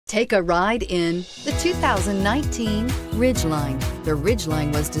Take a ride in the 2019 Ridgeline. The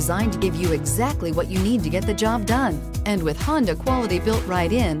Ridgeline was designed to give you exactly what you need to get the job done. And with Honda quality built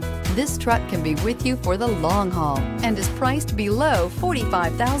right in, this truck can be with you for the long haul and is priced below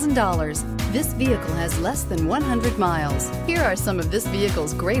 $45,000. This vehicle has less than 100 miles. Here are some of this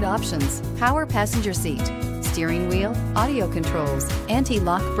vehicle's great options: power passenger seat, steering wheel audio controls,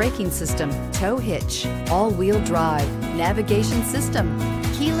 anti-lock braking system, tow hitch, all-wheel drive, navigation system,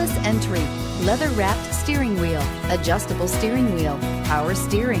 keyless entry, leather-wrapped steering wheel, adjustable steering wheel, power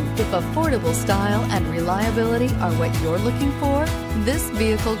steering. If affordable style and reliability are what you're looking for, this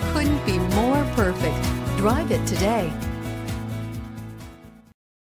vehicle couldn't be more perfect. Drive it today.